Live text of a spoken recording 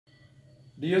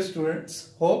Dear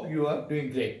students, hope you are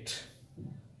doing great.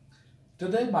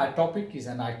 Today my topic is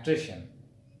an iteration.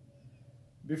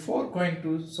 Before going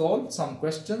to solve some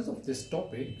questions of this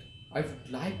topic, I would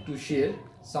like to share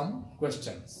some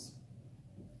questions.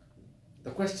 The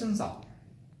questions are,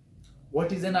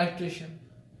 what is an iteration?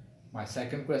 My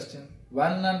second question,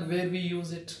 when and where we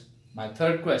use it? My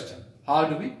third question, how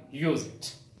do we use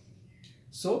it?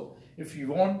 So, if you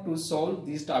want to solve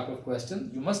these type of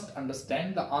questions, you must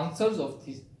understand the answers of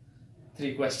these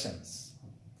three questions.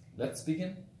 Let's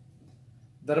begin.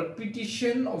 The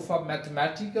repetition of a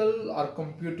mathematical or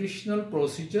computational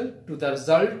procedure to the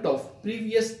result of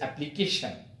previous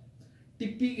application,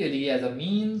 typically as a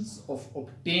means of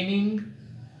obtaining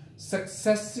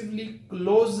successively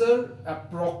closer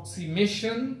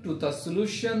approximation to the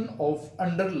solution of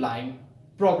underlying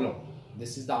problem.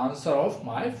 This is the answer of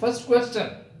my first question.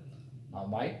 Now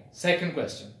my second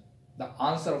question. The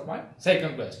answer of my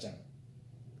second question.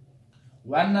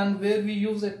 When and where we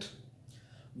use it?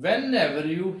 Whenever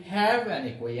you have an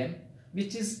equation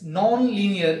which is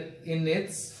non-linear in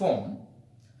its form,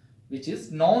 which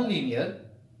is non-linear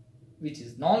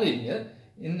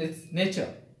in its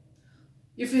nature.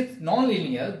 If it's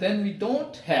non-linear, then we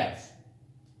don't have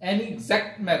any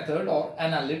exact method or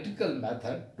analytical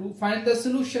method to find the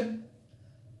solution.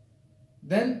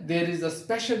 Then there is a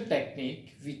special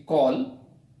technique we call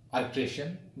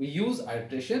iteration. We use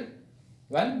iteration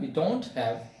when we don't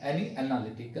have any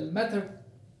analytical method.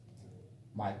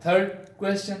 My third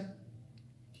question,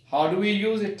 how do we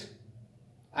use it?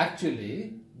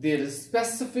 Actually, there is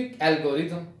specific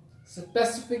algorithm.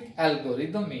 Specific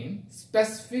algorithm means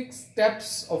specific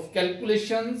steps of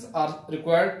calculations are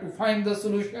required to find the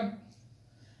solution.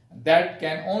 That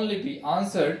can only be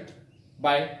answered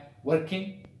by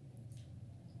working.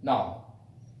 Now,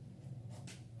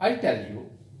 I tell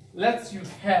you, let's you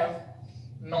have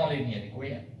nonlinear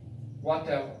equation.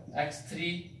 Whatever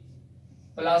x3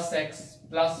 plus x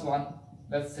plus 1,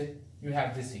 let's say you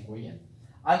have this equation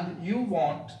and you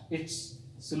want its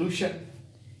solution.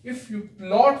 If you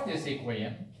plot this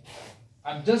equation,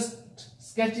 I'm just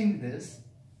sketching this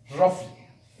roughly.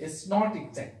 It's not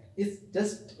exact, it's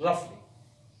just roughly.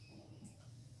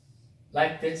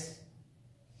 Like this.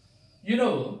 You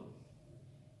know,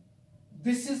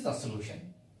 this is the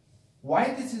solution.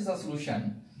 Why this is the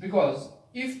solution? Because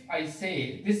if I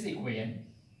say this equation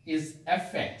is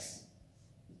fx,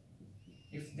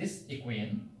 if this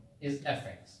equation is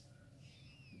fx,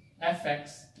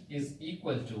 fx is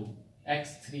equal to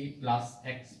x3 plus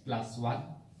x plus 1,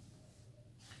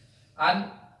 and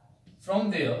from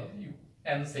there you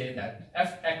can say that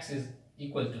fx is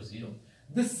equal to 0.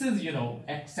 This is, you know,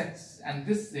 x-axis and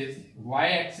this is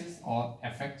y-axis or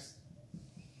fx.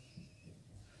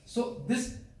 So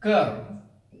this curve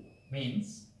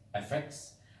means fx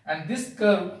and this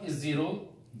curve is 0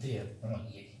 there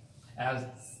only.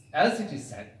 As it is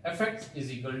said, fx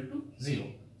is equal to 0.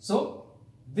 So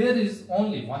there is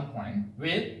only one point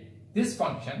where this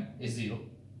function is 0.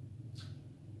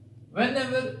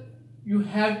 Whenever you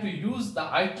have to use the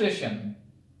iteration,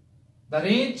 the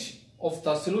range of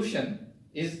the solution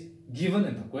is given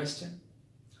in the question,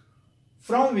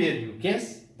 from where you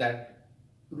guess that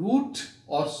root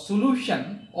or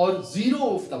solution or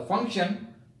 0 of the function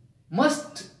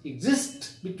must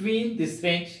exist between this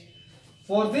range.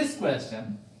 For this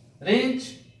question,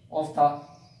 range of the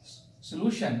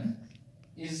solution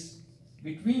is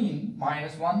between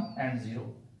 -1 and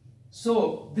 0.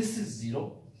 So this is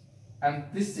 0 and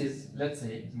this is, let's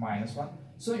say, -1.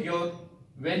 So your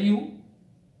value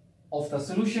of the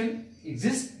solution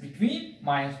exists between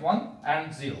 -1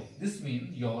 and 0. This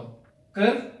means your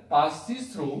curve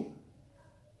passes through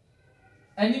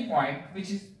any point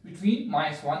which is between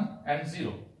 -1 and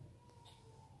 0.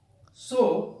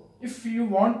 So if you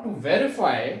want to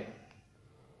verify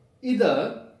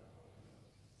either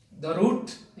the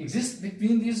root exists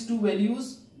between these two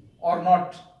values or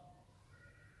not,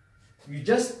 you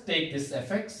just take this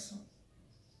fx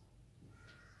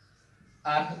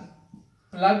and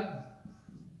plug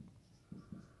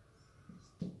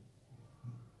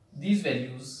these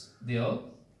values there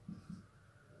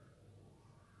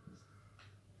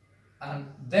and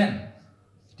then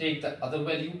take the other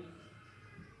value.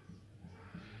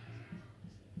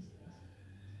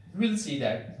 You will see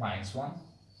that -1.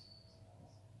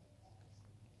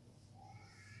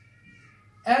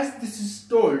 As this is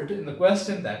told in the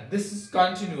question that this is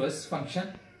continuous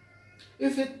function,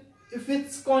 if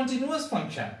it's continuous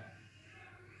function,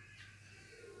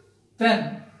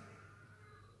 then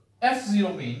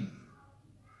f0 means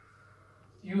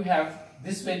you have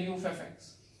this value of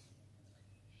fx,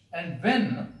 and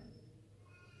when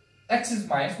x is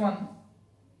 -1,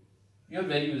 your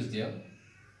value is there.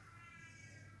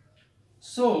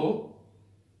 So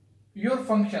your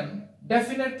function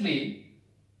definitely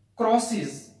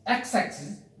crosses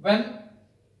x-axis when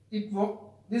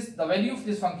the value of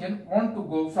this function want to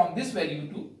go from this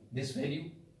value to this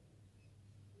value.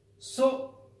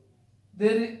 So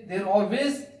there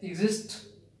always exists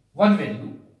one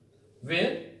value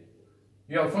where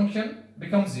your function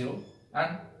becomes 0,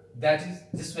 and that is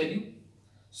this value.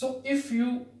 So if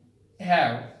you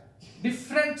have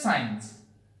different signs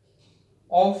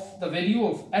of the value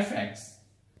of fx,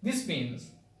 this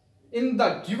means in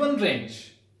the given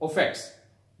range of x,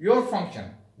 your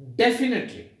function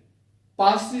definitely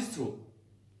crosses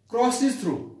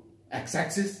through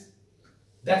x-axis.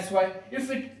 That's why if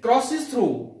it crosses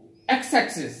through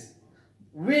x-axis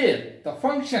where the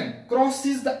function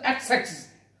crosses the x-axis,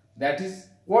 that is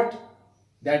what?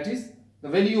 That is the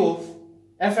value of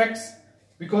fx,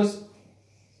 because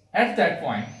at that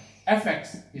point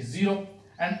fx is 0,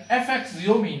 and fx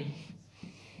 0 means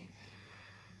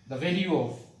the value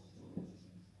of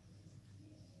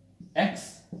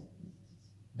x.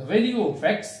 The value of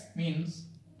x means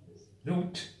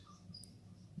root,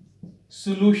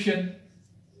 solution,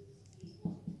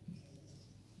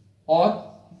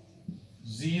 or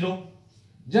 0.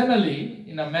 Generally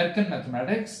in American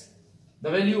mathematics, the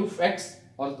value of x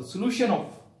or the solution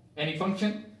of any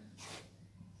function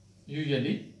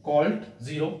usually called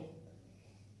 0,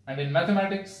 and in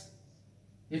mathematics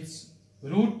it's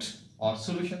root or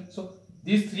solution. So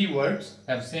these three words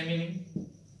have same meaning.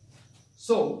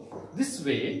 So this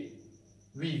way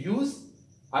we use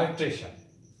iteration.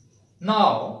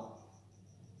 Now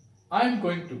I am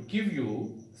going to give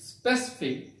you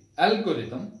specific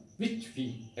algorithm which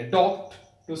we adopt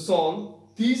to solve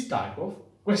these type of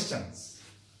questions.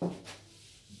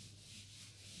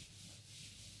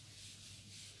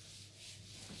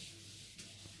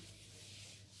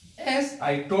 As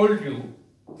I told you,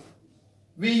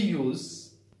 we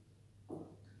use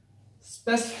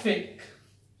specific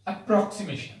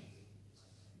approximation,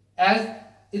 as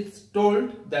it's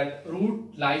told that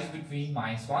root lies between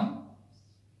 -1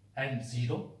 and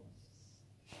 0.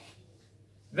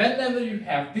 Whenever you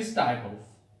have this type of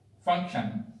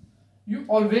function, you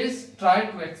always try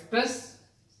to express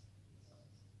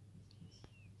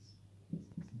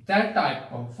that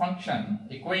type of function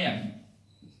equation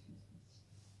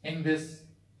in this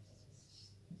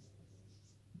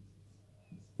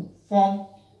form.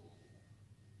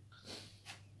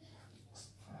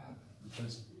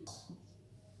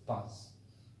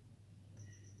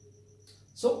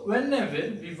 So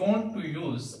whenever we want to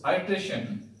use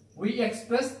iteration, we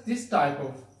express this type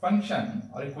of function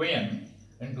or equation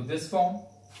into this form.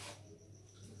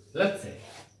 Let's say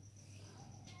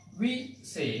we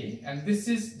say, and this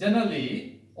is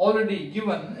generally already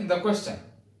given in the question.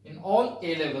 In all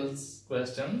A levels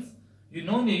questions, you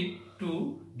no need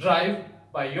to drive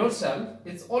by yourself,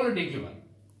 it's already given.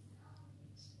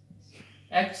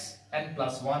 X n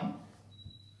plus 1,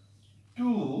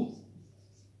 2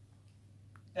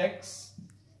 x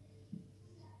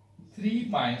 3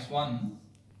 minus 1,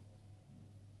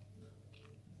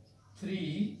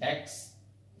 3x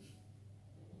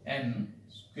n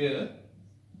square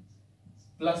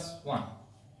plus 1.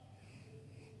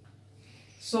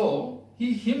 So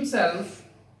he himself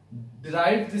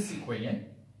derived this equation,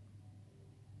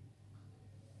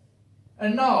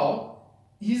 and now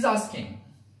he is asking,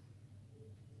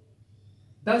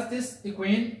 does this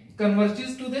equation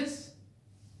converges to this?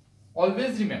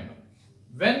 Always remember,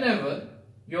 whenever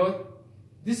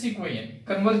this equation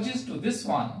converges to this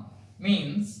one,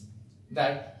 means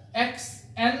that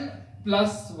xn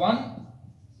plus 1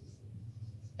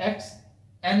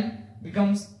 xn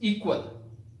becomes equal,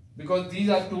 because these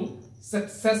are two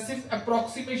successive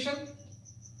approximations,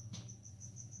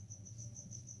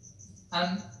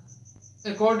 and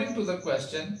according to the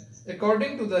question,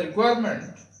 according to the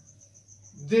requirement,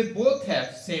 they both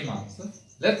have same answer.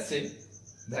 Let's say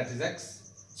that is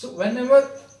x. So whenever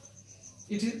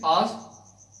it is asked,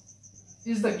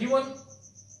 is the given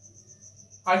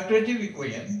iterative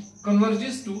equation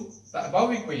converges to the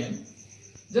above equation,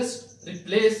 just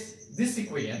replace this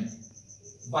equation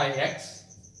by x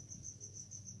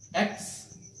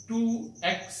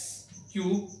 2x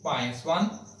cube minus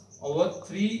 1 over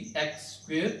 3x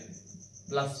square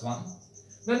plus 1.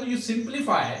 When you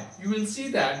simplify, you will see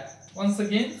that once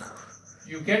again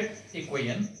you get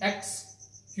equation x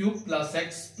cube plus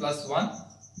x plus 1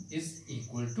 is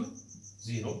equal to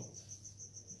 0.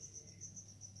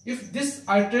 If this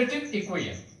iterative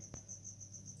equation,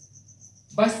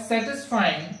 by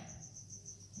satisfying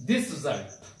this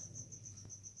result,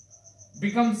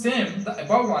 becomes same the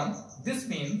above one, this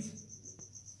means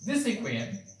this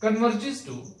equation converges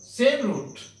to same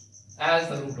root as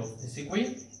the root of this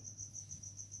equation.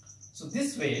 So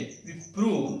this way we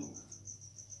prove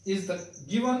is the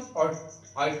given or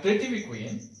iterative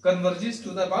equation converges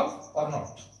to the above or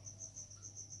not.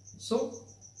 So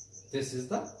this is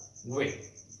the way.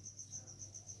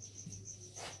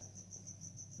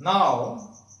 Now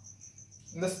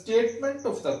in the statement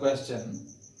of the question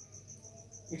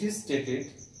it is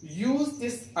stated, use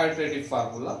this iterative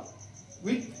formula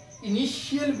with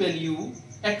initial value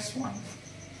x1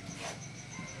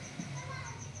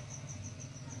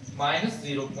 minus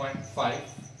 0.5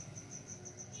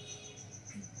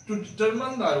 to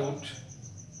determine the root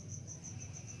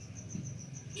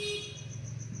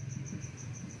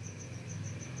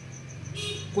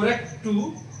correct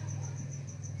to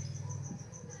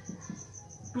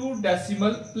 2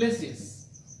 decimal places.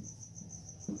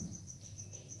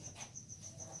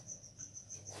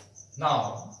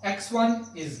 Now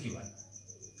x1 is given,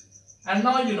 and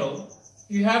now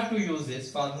you have to use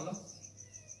this formula.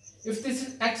 If this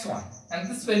is x1 and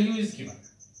this value is given,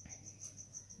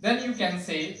 then you can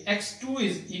say x2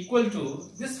 is equal to,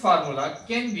 this formula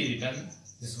can be written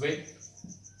this way.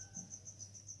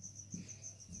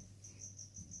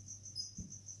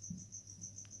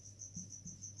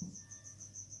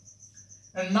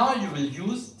 And now you will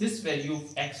use this value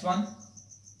of x1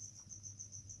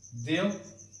 there.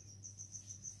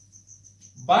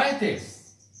 By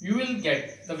this you will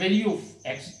get the value of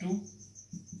x2,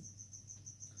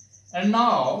 and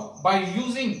now by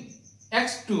using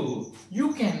x2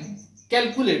 you can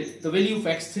calculate the value of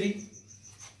x3,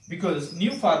 because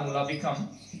new formula becomes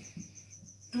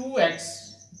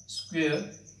 2x square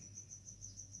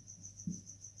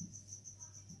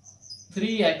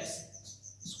 3x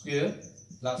square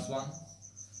plus 1.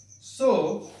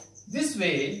 So this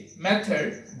way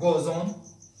method goes on,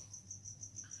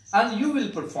 and you will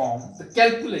perform the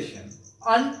calculation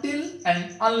until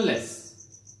and unless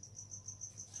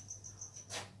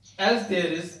as there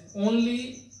is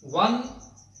only one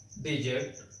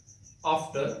digit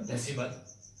after decimal.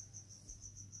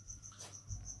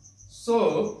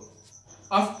 So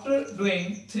after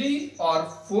doing 3 or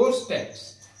 4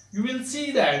 steps, you will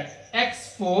see that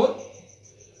x4,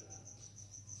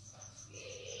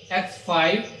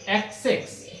 x5,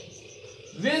 x6,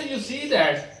 where you see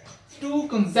that 2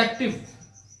 consecutive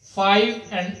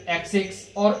 5 and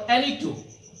x6 or any 2,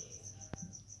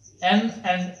 n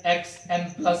and x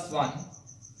n plus 1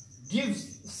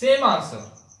 gives same answer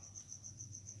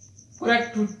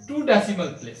correct to 2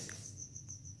 decimal places.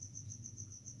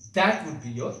 That would be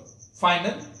your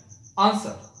final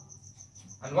answer.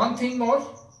 And one thing more,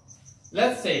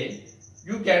 let's say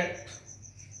you get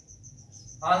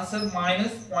answer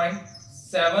minus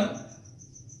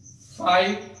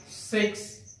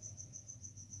 0.756,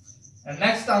 and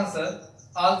next answer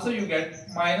also you get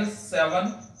minus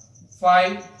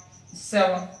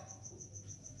 757.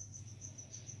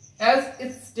 As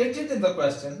it's stated in the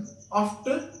question,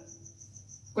 after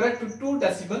correct to 2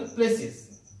 decimal places.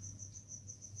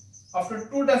 After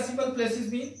 2 decimal places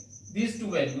means these two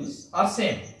values are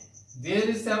same. There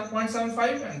is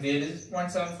 7.75 and there is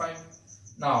 0.75.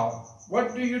 Now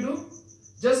what do?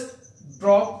 Just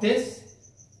drop this.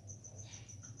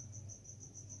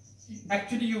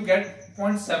 Actually you get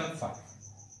 0.75.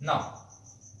 Now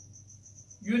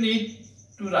you need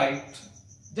to write,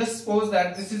 just suppose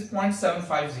that this is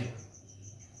 0.750.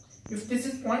 If this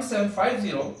is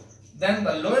 0.750, then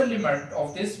the lower limit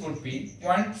of this would be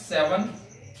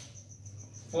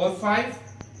 0.745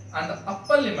 and the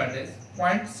upper limit is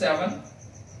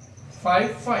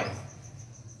 0.755.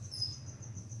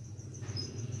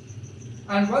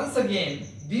 And once again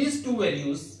these two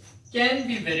values can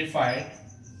be verified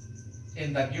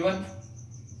in the given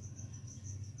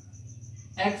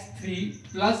x3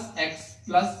 plus x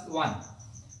plus 1.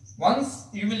 Once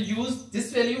you will use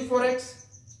this value for x,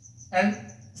 and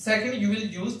second you will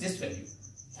use this value,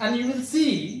 and you will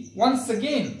see once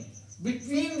again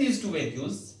between these two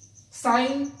values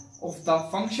sign of the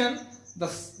function, the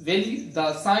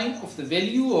sign of the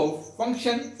value of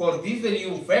function for this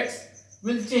value of x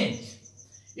will change.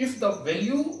 If the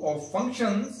value of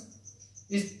functions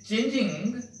is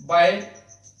changing by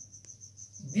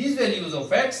these values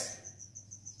of x,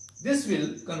 this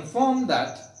will confirm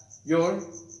that your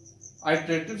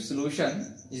iterative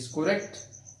solution is correct.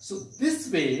 So this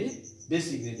way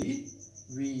basically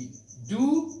we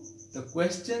do the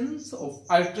questions of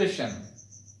iteration.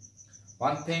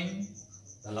 One thing,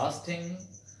 the last thing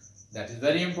that is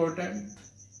very important,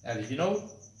 as you know,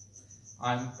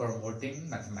 I am promoting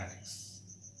mathematics.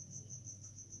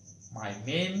 My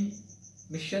main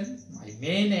mission, my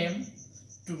main aim,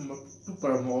 to to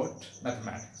promote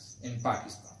mathematics in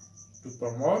Pakistan. To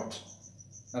promote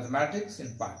mathematics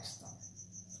in Pakistan.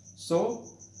 So,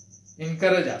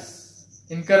 encourage us.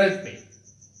 Encourage me.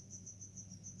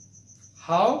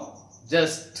 How?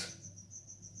 Just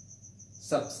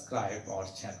subscribe our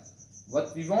channel.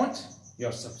 What we want?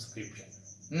 Your subscription.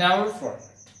 Never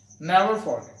forget. Never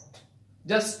forget.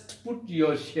 Just put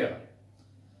your share.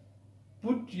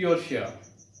 Put your share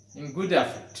in good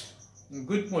effort, in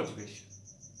good motivation.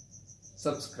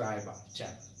 Subscribe our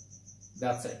channel.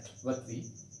 That's it. What we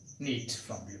need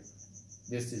from you.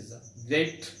 This is a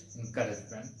great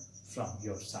encouragement from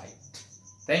your side.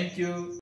 Thank you.